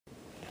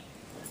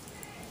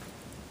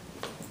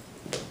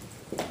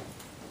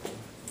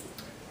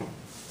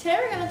Today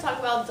we're going to talk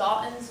about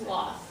Dalton's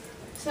law.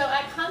 So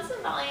at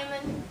constant volume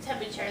and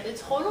temperature, the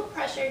total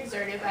pressure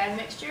exerted by a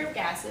mixture of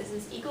gases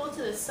is equal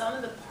to the sum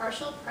of the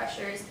partial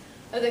pressures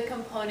of the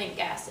component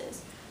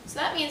gases. So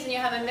that means when you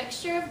have a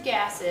mixture of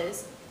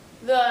gases,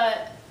 the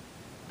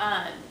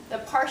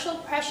partial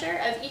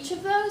pressure of each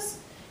of those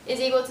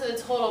is equal to the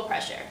total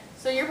pressure.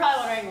 So you're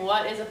probably wondering,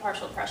 what is a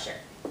partial pressure?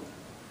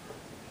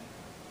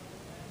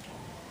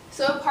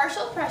 So a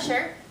partial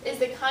pressure is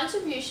the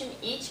contribution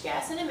each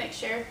gas in a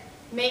mixture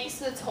makes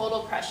to the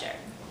total pressure.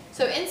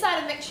 So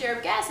inside a mixture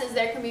of gases,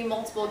 there can be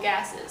multiple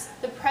gases.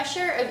 The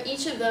pressure of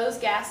each of those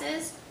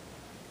gases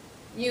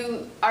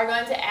you are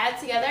going to add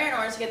together in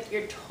order to get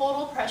your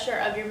total pressure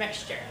of your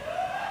mixture.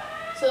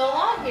 So the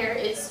law here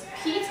is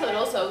P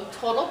total, so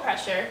total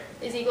pressure,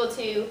 is equal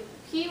to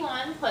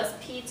P1 plus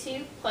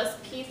P2 plus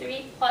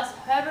P3 plus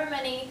however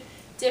many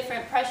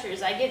different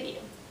pressures I give you.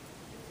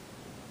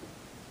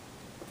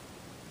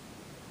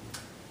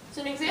 So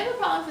an example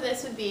problem for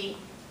this would be,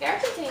 air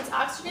contains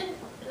oxygen,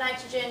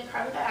 nitrogen,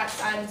 carbon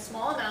dioxide, and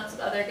small amounts of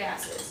other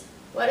gases.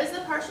 What is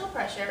the partial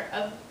pressure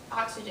of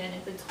oxygen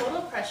if the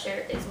total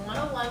pressure is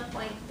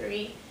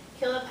 101.3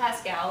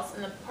 kilopascals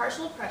and the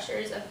partial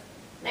pressures of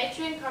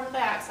nitrogen, carbon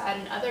dioxide,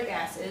 and other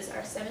gases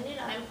are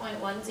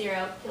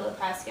 79.10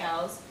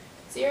 kilopascals,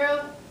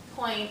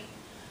 0.040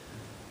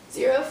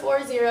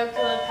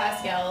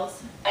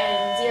 kilopascals,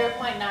 and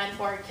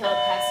 0.94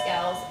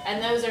 kilopascals,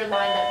 and those are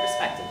lined up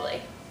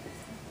respectively.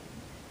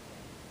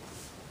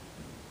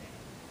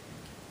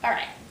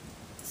 Alright,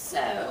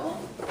 so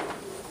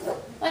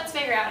let's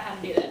figure out how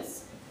to do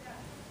this.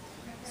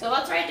 So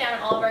let's write down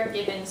all of our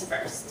givens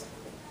first.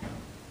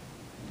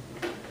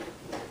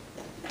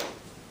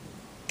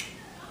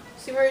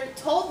 So we're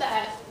told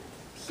that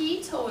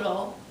P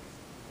total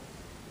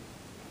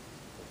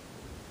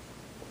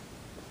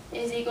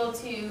is equal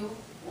to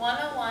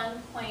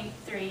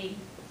 101.30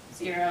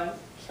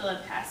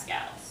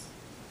 kilopascals.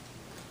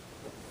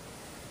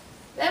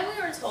 Then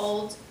we were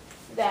told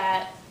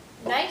that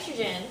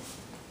nitrogen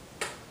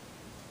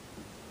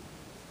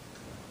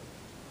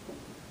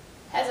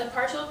has a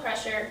partial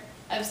pressure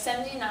of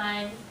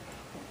 79.10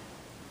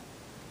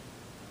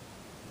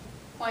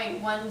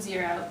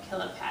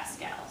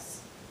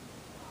 kilopascals.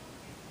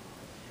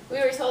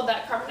 We were told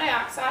that carbon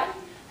dioxide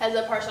has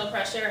a partial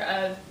pressure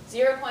of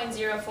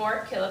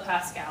 0.04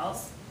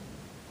 kilopascals.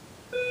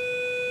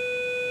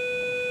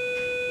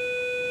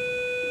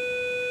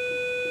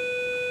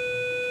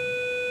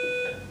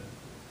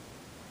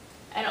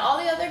 And all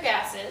the other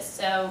gases,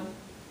 so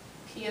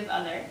P of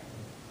other,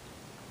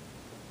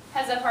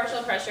 has a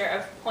partial pressure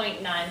of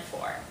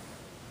 0.94.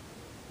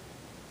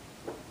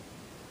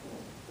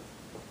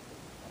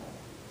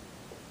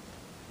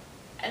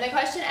 And the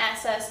question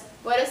asks us,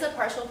 what is the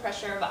partial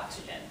pressure of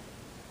oxygen?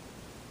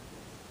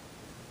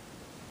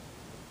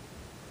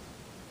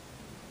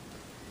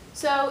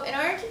 So in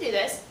order to do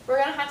this, we're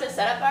going to have to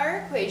set up our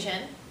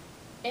equation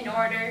in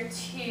order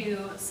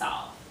to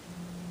solve.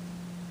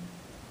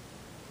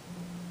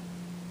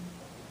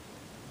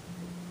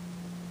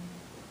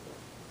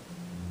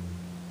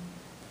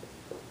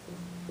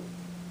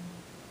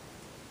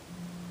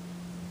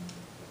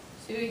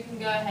 So we can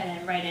go ahead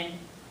and write in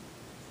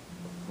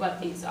what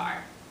these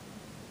are.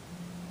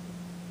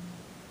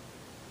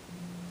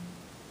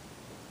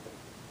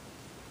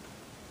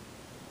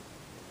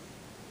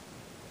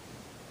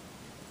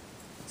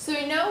 So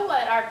we know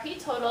what our P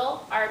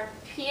total, our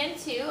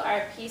PN2,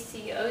 our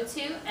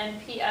PCO2, and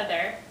P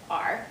other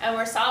are, and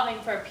we're solving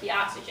for P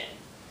oxygen.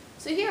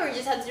 So here we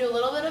just have to do a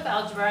little bit of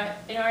algebra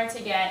in order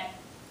to get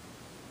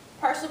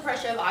partial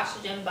pressure of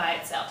oxygen by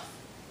itself.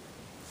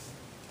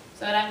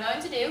 So what I'm going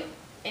to do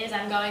is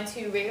I'm going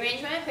to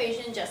rearrange my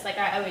equation just like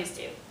I always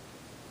do.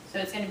 So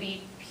it's going to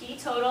be P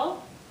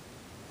total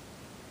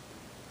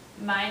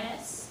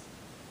minus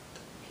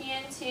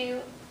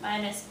PN2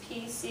 minus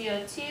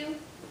PCO2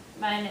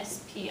 minus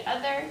P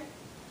other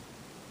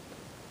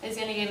is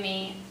going to give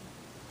me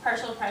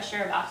partial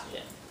pressure of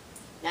oxygen.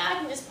 Now I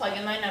can just plug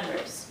in my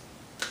numbers.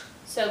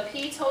 So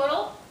P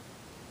total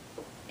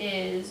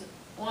is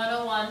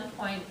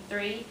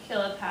 101.3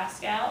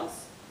 kilopascals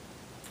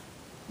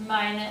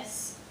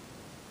minus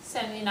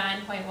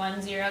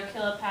 79.10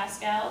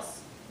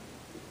 kilopascals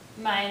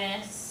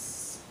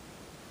minus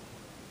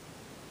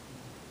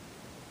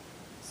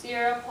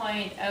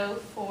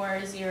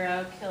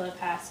 0.040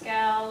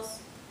 kilopascals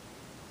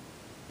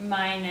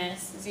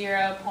minus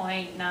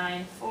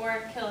 0.94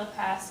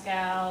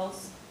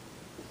 kilopascals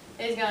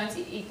is going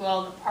to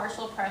equal the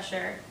partial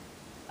pressure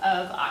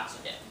of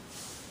oxygen.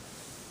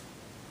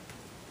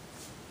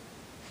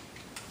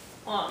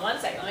 Hold on one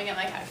second, let me get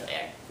my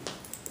calculator.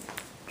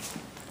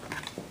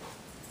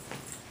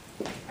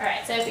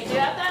 Alright, so if we do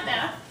out that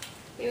math,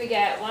 we would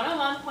get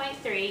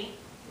 101.3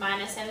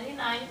 minus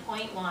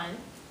 79.1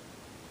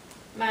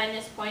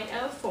 minus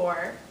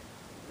 0.04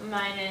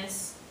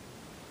 minus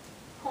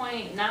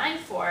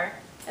 0.94,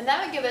 and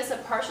that would give us a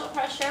partial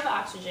pressure of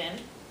oxygen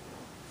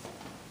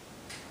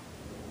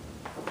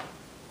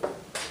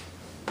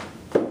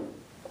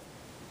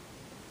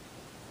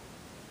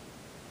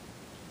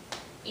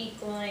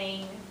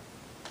equaling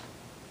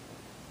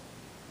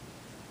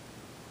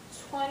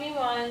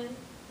 21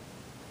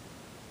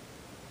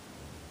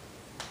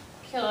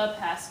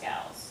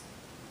 kilopascals.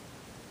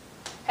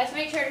 Have to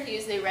make sure to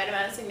use the right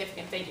amount of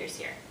significant figures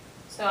here.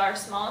 So our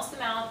smallest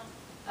amount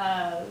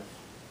of,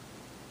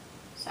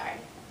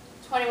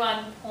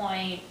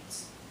 21.2.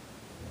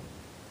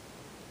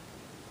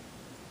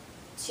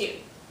 So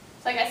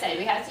like I said,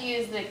 we have to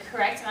use the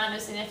correct amount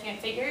of significant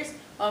figures.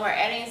 When we're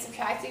adding and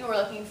subtracting, we're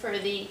looking for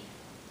the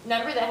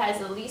number that has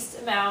the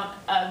least amount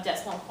of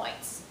decimal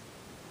points.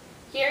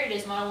 Here it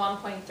is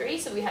 101.3,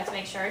 so we have to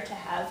make sure to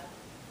have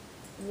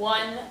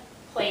one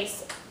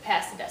place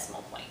past the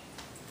decimal point.